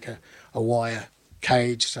only like a wire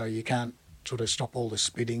cage, so you can't sort of stop all the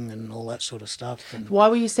spitting and all that sort of stuff. And why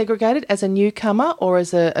were you segregated? As a newcomer or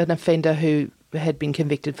as an offender who had been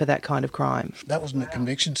convicted for that kind of crime? That wasn't at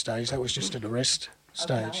conviction stage, that was just at arrest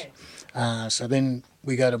stage. Okay. So then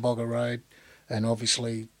we go to Boggo Road, and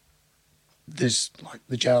obviously there's like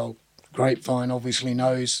the jail grapevine obviously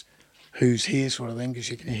knows who's here sort of thing, because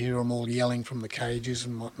you can hear them all yelling from the cages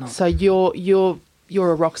and whatnot. So you're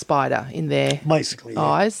you're a rock spider in their Basically, yeah.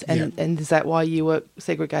 eyes, and Yeah. and is that why you were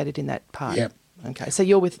segregated in that part? Yep. Okay, so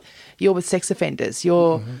you're with sex offenders.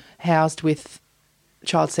 You're housed with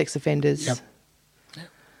child sex offenders. Yep.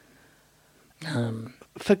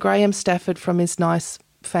 For Graham Stafford, from his nice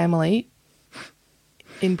family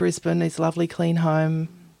in Brisbane, his lovely clean home,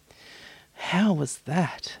 how was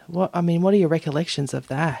that? What are your recollections of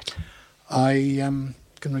that? I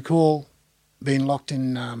can recall being locked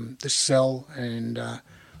in this cell, and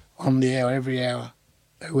on the hour, every hour,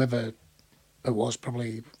 whoever it was,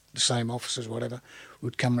 probably the same officers, whatever,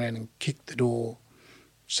 would come around and kick the door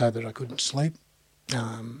so that I couldn't sleep.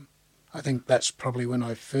 I think that's probably when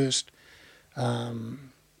I first had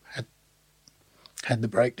the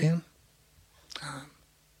breakdown,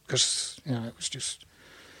 because it was just,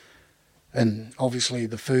 and obviously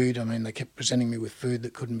the food. I mean, they kept presenting me with food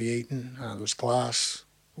that couldn't be eaten. There was glass,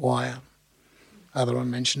 wire, other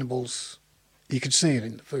unmentionables. You could see it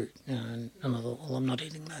in the food, and I thought, well, I'm not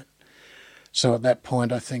eating that. So at that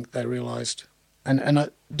point, I think they realised, and I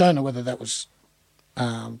don't know whether that was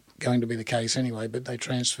going to be the case anyway, but they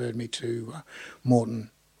transferred me to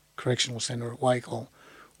Moreton Correctional Centre at Wacol,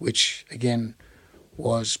 which again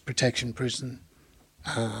was protection prison.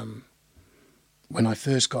 When I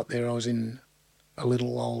first got there, I was in a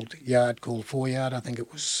little old yard called 4 Yard. I think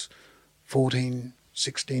it was 14,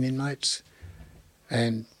 16 inmates.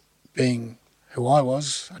 And being who I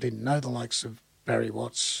was, I didn't know the likes of Barry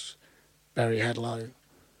Watts, Barry Hadlow,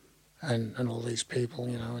 and all these people,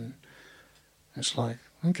 and it's like,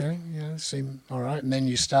 okay, they seem all right. And then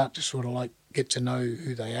you start to sort of like get to know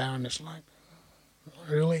who they are, and it's like,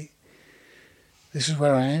 really? This is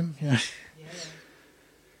where I am? Yeah.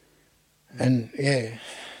 And, yeah.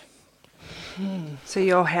 So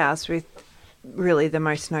you're housed with really the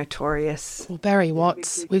most notorious... Well, Barry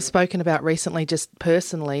Watts, we've spoken about recently, just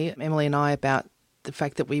personally, Emily and I, about the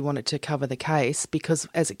fact that we wanted to cover the case because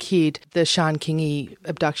as a kid, the Sian Kingi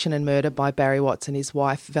abduction and murder by Barry Watts and his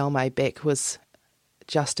wife, Valmae Beck, was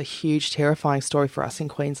just a huge, terrifying story for us in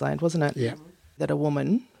Queensland, wasn't it? Yeah. That a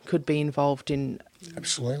woman could be involved in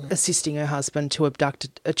Absolutely. assisting her husband to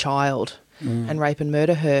abduct a child and rape and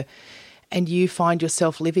murder her. And you find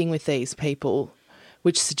yourself living with these people,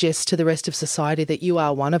 which suggests to the rest of society that you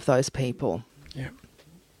are one of those people. Yeah.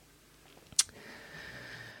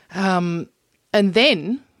 And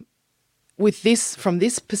then, with this, from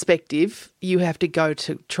this perspective, you have to go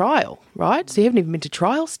to trial, right? So you haven't even been to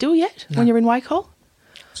trial still yet when you're in Wacol?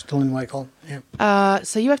 Still in Wacol, yeah.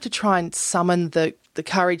 So you have to try and summon the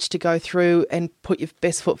courage to go through and put your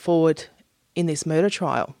best foot forward in this murder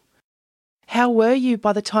trial. How were you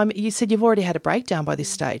by the time, you said you've already had a breakdown by this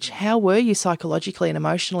stage, how were you psychologically and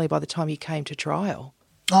emotionally by the time you came to trial?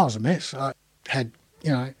 I was a mess. I had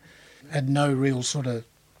no real sort of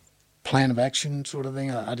plan of action sort of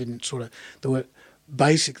thing. I didn't there were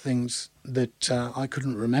basic things that I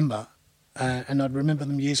couldn't remember, and I'd remember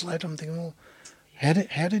them years later. I'm thinking, well, how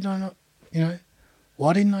did I not,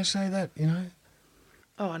 why didn't I say that,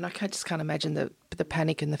 Oh, and I just can't imagine the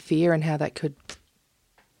panic and the fear and how that could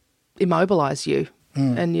immobilise you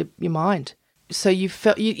and your mind. So you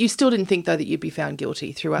felt you still didn't think though that you'd be found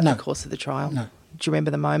guilty throughout the course of the trial? No. Do you remember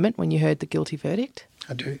the moment when you heard the guilty verdict?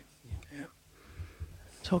 I do. Yeah.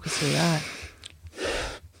 Talk us through that.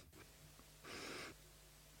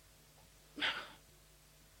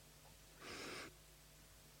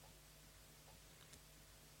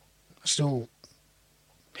 I still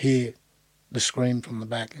hear the scream from the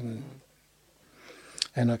back, and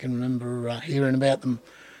I can remember hearing about them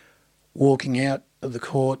walking out of the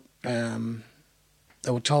court. They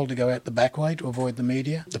were told to go out the back way to avoid the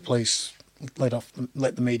media. The police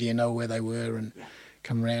let the media know where they were and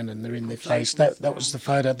come round, and they're in their face. That was the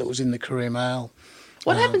photo that was in the Courier Mail.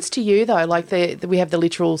 What happens to you though? Like we have the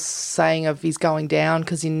literal saying of he's going down,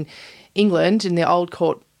 because in England in the old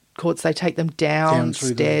courts they take them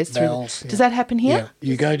downstairs through the bowels. Does that happen here? Yeah,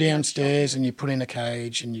 you go downstairs and you put in a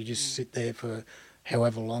cage and you just sit there for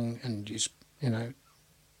however long, and you just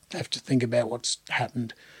have to think about what's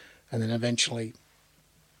happened, and then eventually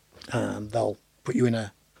they'll put you in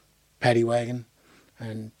a paddy wagon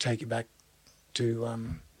and take you back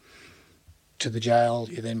to the jail.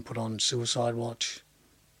 You then put on suicide watch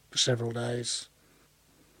for several days.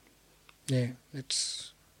 Yeah,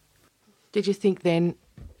 it's... Did you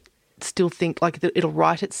still think like that it'll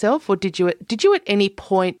right itself, or did you at any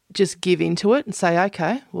point just give into it and say,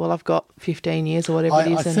 okay, well, I've got 15 years or whatever it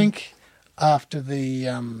is? I think after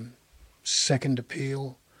the second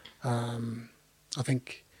appeal, I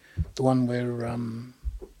think the one where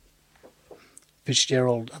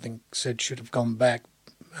Fitzgerald, I think, said should have gone back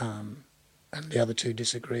and the other two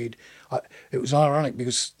disagreed. It was ironic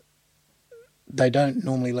because they don't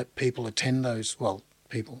normally let people attend those, us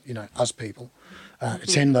people,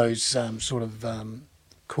 attend those sort of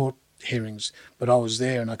court hearings, but I was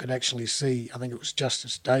there and I could actually see, I think it was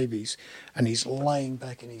Justice Davies, and he's laying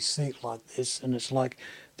back in his seat like this, and it's like,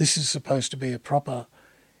 this is supposed to be a proper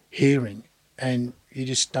hearing, and you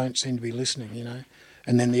just don't seem to be listening, you know.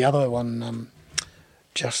 And then the other one,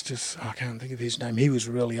 Justice, I can't think of his name, he was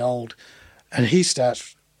really old, and he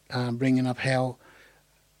starts bringing up how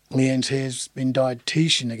Leanne's hair's been dyed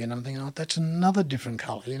Titian again. I'm thinking, that's another different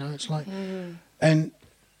colour, you know. It's like, and,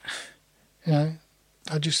 you know,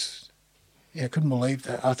 I just, couldn't believe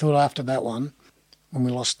that. I thought after that one, when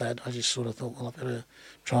we lost that, I just sort of thought, well, I've got to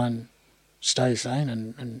try and stay sane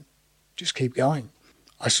and just keep going.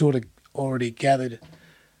 I sort of already gathered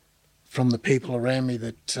from the people around me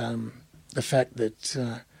that the fact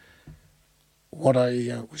that what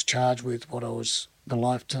I was charged with, the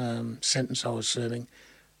lifetime sentence I was serving,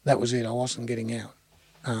 that was it. I wasn't getting out.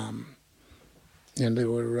 And there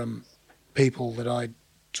were people that I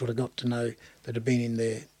sort of got to know that had been in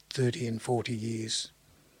there 30 and 40 years,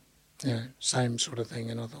 same sort of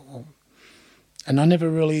thing. And I thought, well, and I never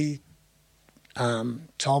really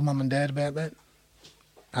told Mum and Dad about that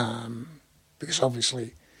because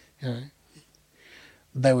obviously,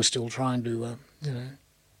 they were still trying to,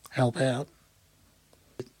 help out.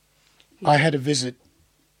 I had a visit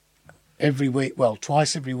every week,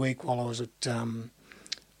 twice every week while I was at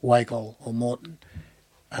Wacol or Moreton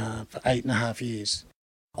for 8.5 years.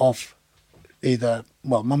 Off either,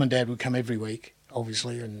 Mum and Dad would come every week,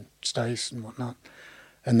 obviously, and Stace and whatnot,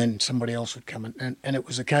 and then somebody else would come. And it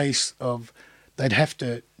was a case of they'd have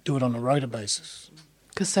to do it on a rota basis.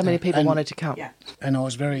 Because so many people wanted to come. Yeah. And I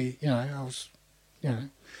was very,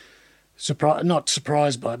 surprised, not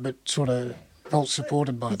surprised by it, but sort of felt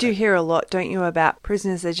supported by it. You do hear a lot, don't you, about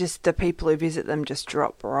prisoners? They're just, the people who visit them just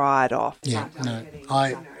drop right off. Yeah, no,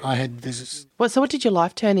 I had visits. So what did your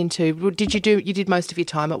life turn into? You did most of your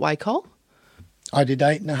time at Wacol? I did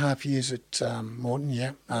 8.5 years at Moreton,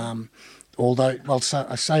 yeah. Although, I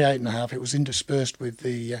say 8.5, it was interspersed with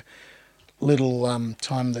the little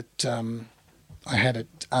time that I had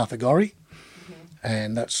at Arthur Gorrie,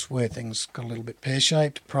 and that's where things got a little bit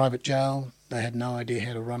pear-shaped. Private jail, they had no idea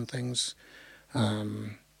how to run things.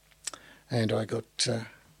 And I got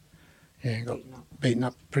beaten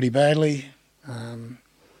up pretty badly, and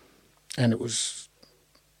it was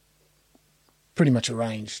pretty much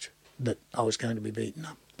arranged that I was going to be beaten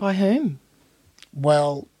up. By whom?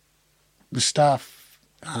 Well, the staff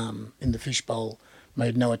in the fishbowl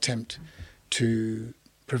made no attempt to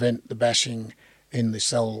prevent the bashing in the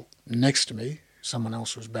cell next to me. Someone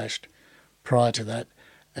else was bashed prior to that,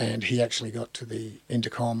 and he actually got to the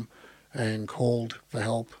intercom and called for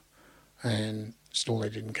help, and still they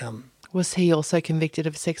didn't come. Was he also convicted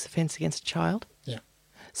of a sex offence against a child? Yeah.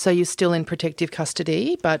 So you're still in protective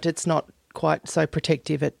custody, but it's not quite so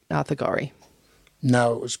protective at Arthur Gorrie?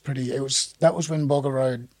 No, that was when Bogger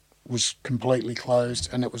Road was completely closed,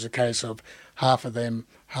 and it was a case of half of them,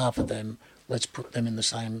 let's put them in the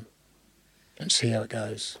same and see how it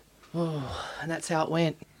goes. Oh, and that's how it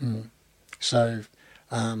went. Mm. So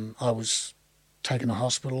I was taken to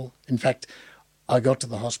hospital. In fact, I got to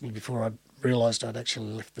the hospital before I realised I'd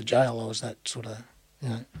actually left the jail. I was that sort of,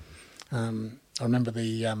 I remember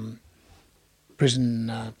the prison,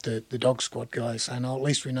 the dog squad guy saying, at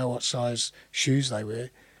least we know what size shoes they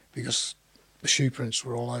wear, because the shoe prints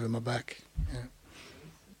were all over my back.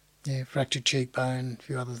 Yeah, fractured cheekbone, a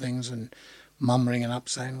few other things, and Mum ringing up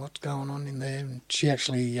saying, what's going on in there? And she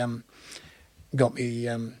actually got me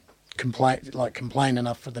complain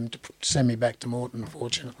enough for them to send me back to Moreton,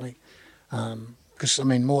 fortunately. Because,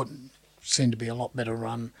 Moreton seemed to be a lot better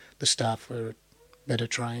run. The staff were better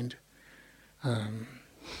trained.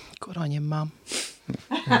 Good on your mum.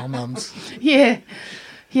 Our mums. Yeah,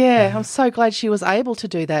 I'm so glad she was able to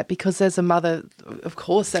do that, because as a mother, of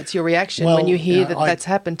course, that's your reaction when you hear that's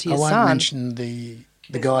happened to your son. I won't mention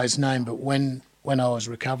the guy's name, but when I was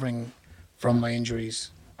recovering from my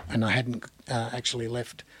injuries and I hadn't actually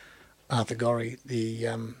left Arthur Gorrie,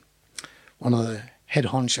 one of the head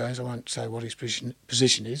honchos, I won't say what his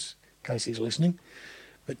position is in case he's listening,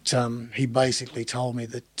 but he basically told me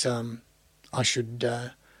that I should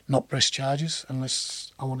not press charges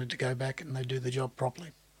unless I wanted to go back and they do the job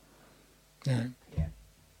properly. Yeah.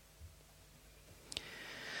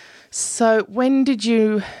 So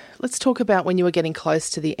let's talk about when you were getting close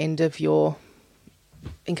to the end of your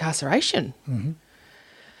incarceration. Mm-hmm.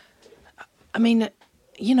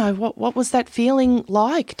 What was that feeling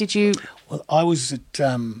like? Did you... Well, I was at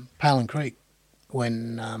Palin Creek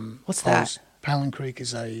when... What's that? Palin Creek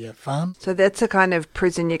is a farm. So that's a kind of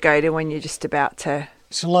prison you go to when you're just about to...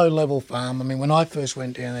 It's a low-level farm. I mean, when I first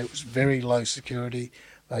went down there, it was very low security,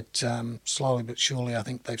 but slowly but surely I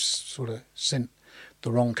think they've sort of sent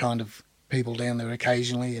the wrong kind of people down there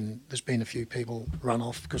occasionally, and there's been a few people run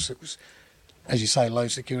off because it was, as you say, low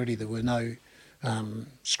security. There were no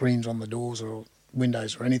screens on the doors or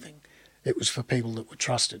windows or anything. It was for people that were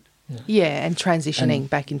trusted. Yeah, and transitioning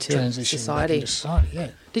back into society.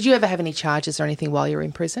 Yeah. Did you ever have any charges or anything while you were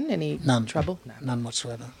in prison? Any trouble? No. None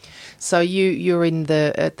whatsoever. So you're in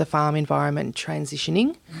at the farm environment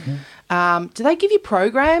transitioning. Mm-hmm. Do they give you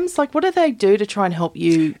programs? Like, what do they do to try and help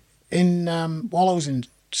you? While I was in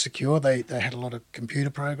Secure, they had a lot of computer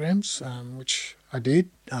programs, which I did.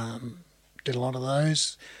 Did a lot of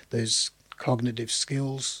those. There's cognitive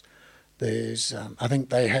skills. There's, I think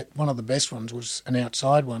they had, one of the best ones was an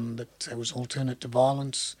outside one that was alternate to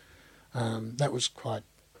violence. That was quite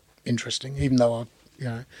interesting, even though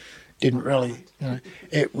I, didn't really,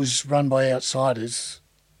 it was run by outsiders,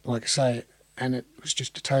 like I say, and it was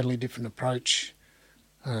just a totally different approach,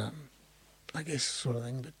 I guess, sort of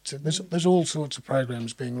thing. But there's all sorts of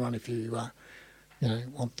programs being run if you,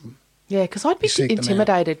 want them. Yeah, because I'd be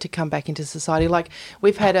intimidated to come back into society. Like,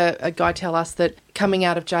 we've had a guy tell us that coming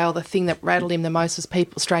out of jail, the thing that rattled him the most was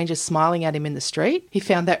strangers smiling at him in the street. He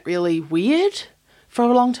found that really weird for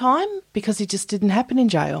a long time because it just didn't happen in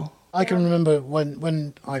jail. I can remember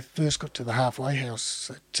when I first got to the halfway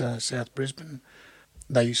house at South Brisbane,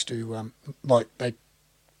 they used to, they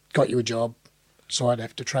got you a job, so I'd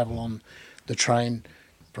have to travel on the train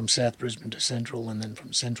from South Brisbane to Central and then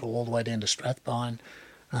from Central all the way down to Strathpine.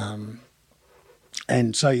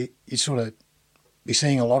 And so you sort of be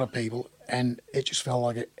seeing a lot of people, and it just felt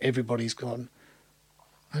like everybody's gone,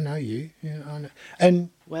 I know you. I know. And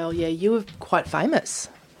well, yeah, you were quite famous.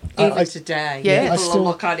 Even today. Yeah. People will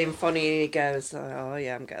look at him funny and he goes, oh,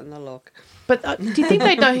 yeah, I'm getting the look. But do you think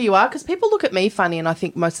they know who you are? Because people look at me funny and I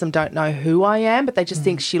think most of them don't know who I am, but they just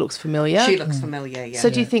think she looks familiar. She looks familiar, yeah. So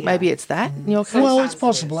do you think maybe it's that in your case? Well, it's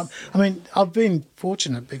possible. I mean, I've been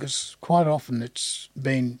fortunate because quite often it's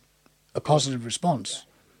been a positive response.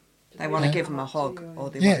 They want to give him a hug or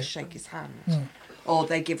they want to shake his hand or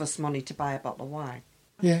they give us money to buy a bottle of wine.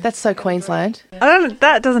 Yeah. That's so Queensland.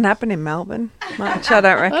 That doesn't happen in Melbourne much, I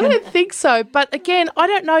don't reckon. I don't think so. But again, I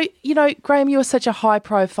don't know, Graham, you were such a high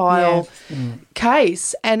profile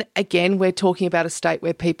case. And again, we're talking about a state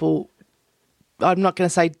where people, I'm not going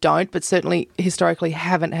to say don't, but certainly historically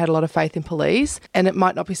haven't had a lot of faith in police. And it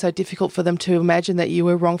might not be so difficult for them to imagine that you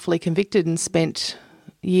were wrongfully convicted and spent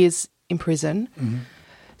years in prison. Mm-hmm.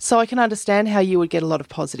 So I can understand how you would get a lot of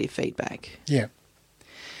positive feedback. Yeah.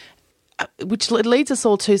 Which leads us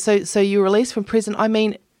all to, so you were released from prison. I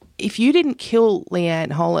mean, if you didn't kill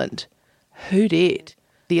Leanne Holland, who did?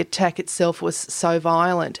 The attack itself was so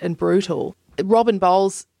violent and brutal. Robin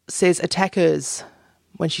Bowles says attackers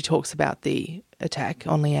when she talks about the attack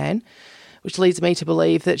on Leanne, which leads me to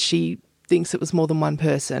believe that she thinks it was more than one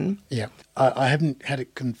person. Yeah. I haven't had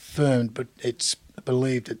it confirmed, but it's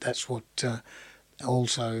believed that that's what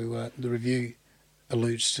also the review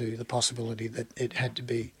alludes to, the possibility that it had to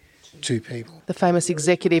be two people. The famous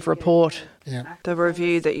executive report. Yeah. The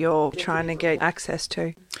review that you're trying to get access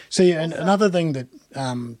to. See, and another thing that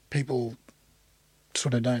people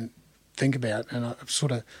sort of don't think about, and I've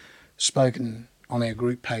sort of spoken on our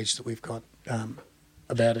group page that we've got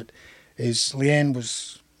about it, is Leanne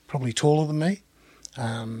was probably taller than me.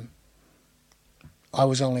 I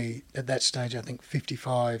was only, at that stage, I think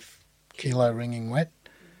 55 kilo wringing wet.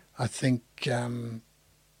 I think Leanne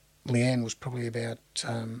was probably about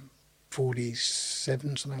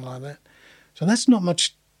 47, something like that. So that's not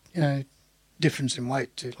much, difference in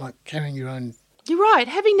weight to like carrying your own. You're right.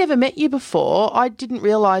 Having never met you before, I didn't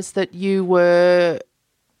realise that you were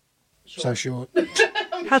so short.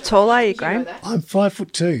 How tall are you, Graham? I'm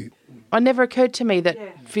 5'2". It never occurred to me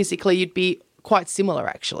that physically you'd be quite similar,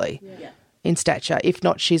 actually, in stature. If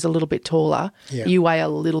not, she's a little bit taller. Yeah. You weigh a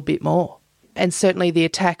little bit more. And certainly the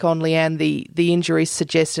attack on Leanne, the injuries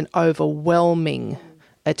suggest an overwhelming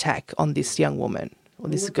attack on this young woman or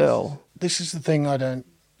this girl. This is the thing I don't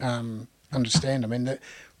understand. I mean, that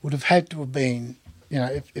would have had to have been,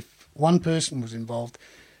 if one person was involved,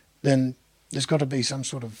 then there's got to be some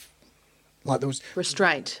sort of, like there was...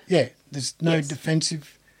 restraint. Yeah, there's no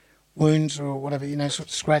defensive wounds or whatever, sort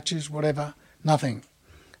of scratches, whatever, nothing.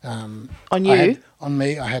 On you? On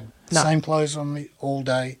me, I had the same clothes on me all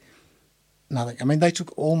day, nothing. I mean, they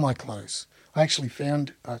took all my clothes. I actually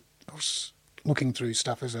found, I was looking through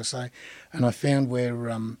stuff, as I say, and I found where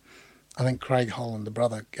I think Craig Holland, the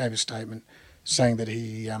brother, gave a statement saying that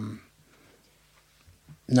he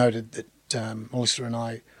noted that Melissa and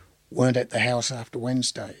I weren't at the house after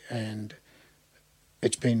Wednesday, and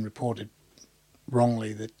it's been reported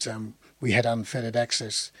wrongly that we had unfettered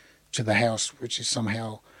access to the house, which is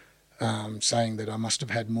somehow saying that I must have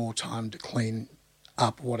had more time to clean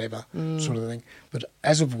up, whatever sort of thing. But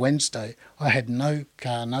as of Wednesday, I had no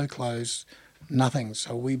car, no clothes, nothing.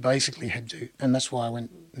 So we basically had to, and that's why I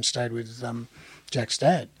went and stayed with Jack's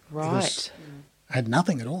dad. Right. I had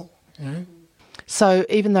nothing at all, you know. So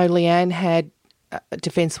even though Leanne had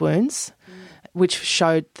defence wounds, which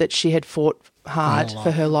showed that she had fought hard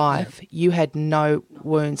for her life, you had no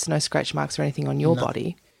wounds, no scratch marks or anything on your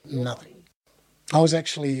body. Nothing. I was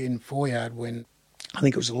actually in Foyard when, I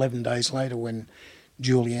think it was 11 days later, when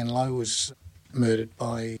Julianne Lowe was murdered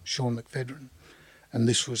by Sean McFedrin. And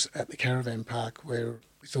this was at the caravan park where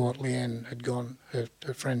we thought Leanne had gone, her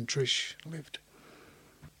friend Trish lived.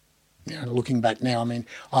 You know, looking back now, I mean,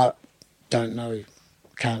 I don't know,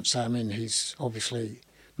 can't say, I mean, he's obviously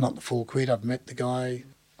not the full quid. I've met the guy,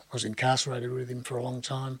 I was incarcerated with him for a long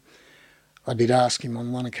time. I did ask him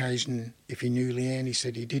on one occasion if he knew Leanne. He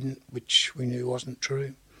said he didn't, which we knew wasn't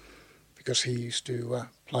true, because he used to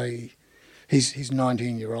play, he's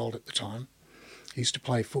 19-year-old at the time. He used to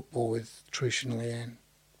play football with Trish and Leanne.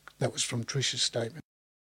 That was from Trish's statement.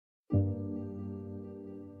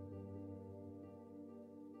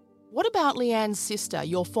 What about Leanne's sister,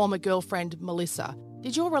 your former girlfriend Melissa?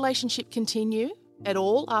 Did your relationship continue at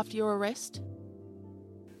all after your arrest?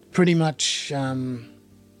 Pretty much,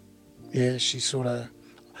 yeah, she sort of,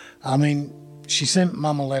 I mean, she sent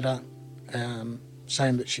Mum a letter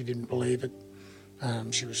saying that she didn't believe it.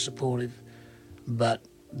 She was supportive, but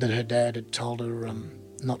that her dad had told her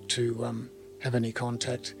not to have any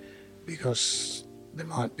contact because there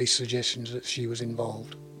might be suggestions that she was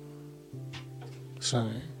involved. So,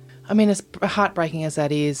 I mean, as heartbreaking as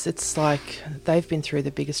that is, it's like they've been through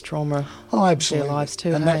the biggest trauma of their lives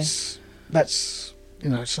too. And that's you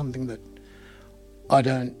know, something that I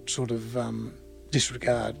don't sort of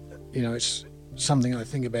disregard. You know, it's something I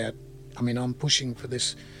think about. I mean, I'm pushing for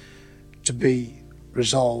this to be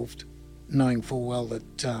resolved, knowing full well that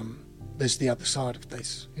there's the other side of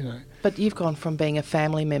this, you know. But you've gone from being a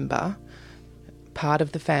family member, part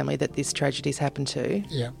of the family that this tragedy's happened to,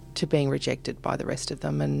 to being rejected by the rest of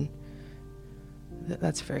them, and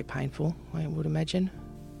that's very painful, I would imagine.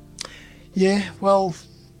 Yeah, well,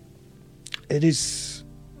 it is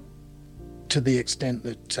to the extent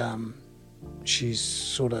that she's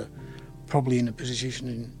sort of probably in a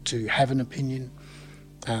position to have an opinion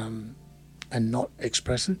and not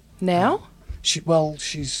express it. Now?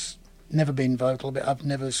 She's never been vocal about it. I've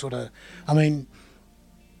never sort of, I mean,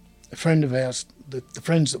 a friend of ours, the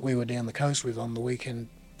friends that we were down the coast with on the weekend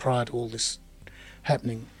prior to all this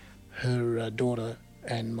happening, her daughter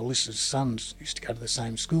and Melissa's sons used to go to the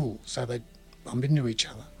same school, so they'd bump into each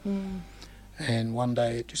other. And one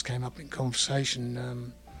day it just came up in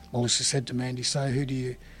conversation. Melissa said to Mandy, "So who do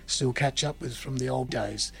you still catch up with from the old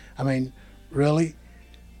days?" I mean, really?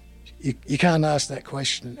 You can't ask that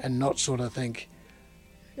question and not sort of think.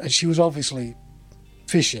 And she was obviously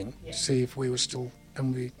fishing to see if we were still,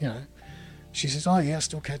 and we, you know, she says, "Oh yeah, I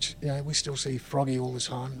still catch, you know, we still see Froggy all the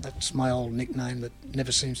time. That's my old nickname that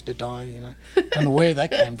never seems to die, you know." Don't know where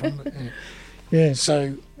that came from, but yeah.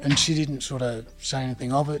 So, and she didn't sort of say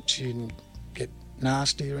anything of it. She didn't get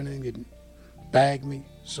nasty or anything, didn't bag me.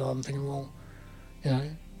 So I'm thinking, well, you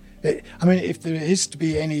know, I mean, if there is to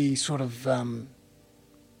be any sort of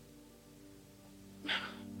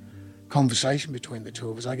conversation between the two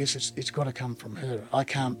of us, I guess it's got to come from her. I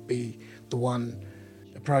can't be the one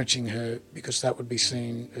approaching her, because that would be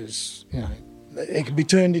seen as, you know, it could be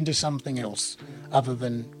turned into something else other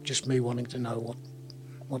than just me wanting to know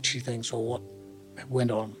what she thinks or what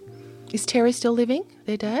went on. Is Terry still living,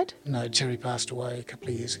 their dad? No, Terry passed away a couple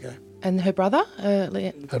of years ago. And her brother?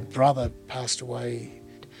 Her brother passed away.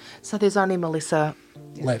 So there's only Melissa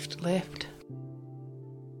left.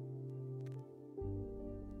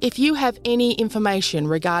 If you have any information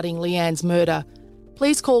regarding Leanne's murder,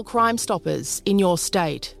 please call Crime Stoppers in your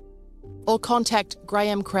state or contact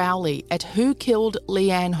Graham Crowley at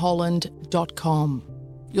whokilledleanneholland.com.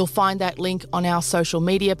 You'll find that link on our social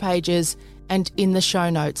media pages and in the show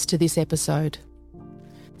notes to this episode.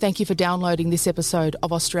 Thank you for downloading this episode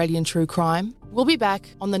of Australian True Crime. We'll be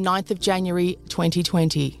back on the 9th of January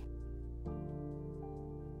 2020.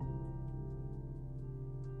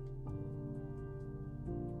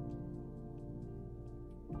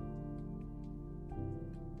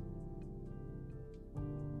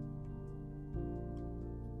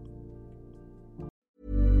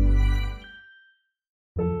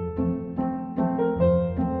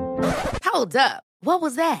 Hold up. What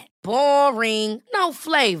was that? Boring. No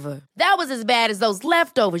flavor. That was as bad as those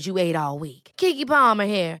leftovers you ate all week. Keke Palmer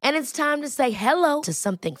here, and it's time to say hello to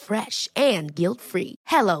something fresh and guilt-free.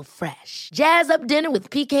 Hello Fresh. Jazz up dinner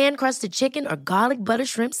with pecan-crusted chicken or garlic butter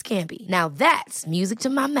shrimp scampi. Now that's music to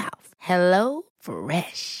my mouth. Hello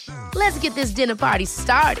Fresh. Let's get this dinner party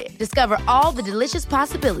started. Discover all the delicious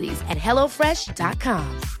possibilities at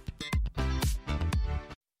HelloFresh.com.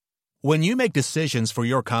 When you make decisions for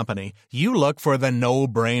your company, you look for the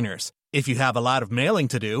no-brainers. If you have a lot of mailing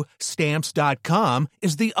to do, Stamps.com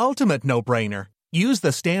is the ultimate no-brainer. Use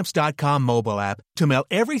the Stamps.com mobile app to mail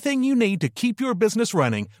everything you need to keep your business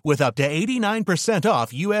running with up to 89%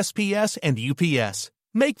 off USPS and UPS.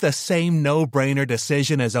 Make the same no-brainer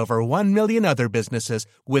decision as over 1 million other businesses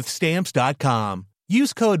with Stamps.com.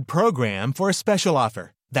 Use code PROGRAM for a special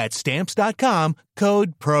offer. That's Stamps.com,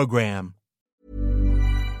 code PROGRAM.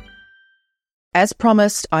 As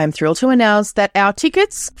promised, I am thrilled to announce that our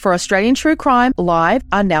tickets for Australian True Crime Live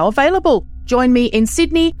are now available. Join me in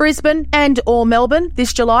Sydney, Brisbane and or Melbourne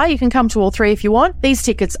this July. You can come to all three if you want. These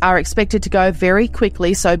tickets are expected to go very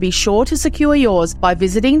quickly, so be sure to secure yours by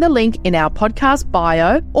visiting the link in our podcast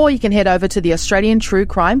bio, or you can head over to the Australian True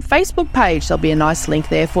Crime Facebook page. There'll be a nice link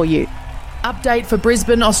there for you. Update for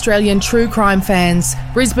Brisbane Australian True Crime fans.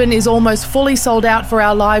 Brisbane is almost fully sold out for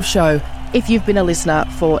our live show. If you've been a listener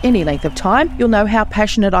for any length of time, you'll know how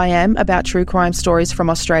passionate I am about true crime stories from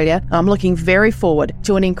Australia. I'm looking very forward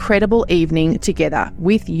to an incredible evening together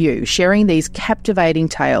with you, sharing these captivating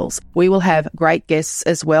tales. We will have great guests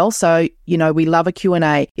as well, so you know we love a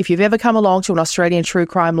Q&A. If you've ever come along to an Australian True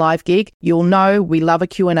Crime Live gig, you'll know we love a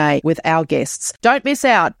Q&A with our guests. Don't miss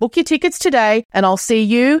out. Book your tickets today, and I'll see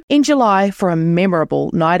you in July for a memorable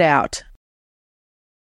night out.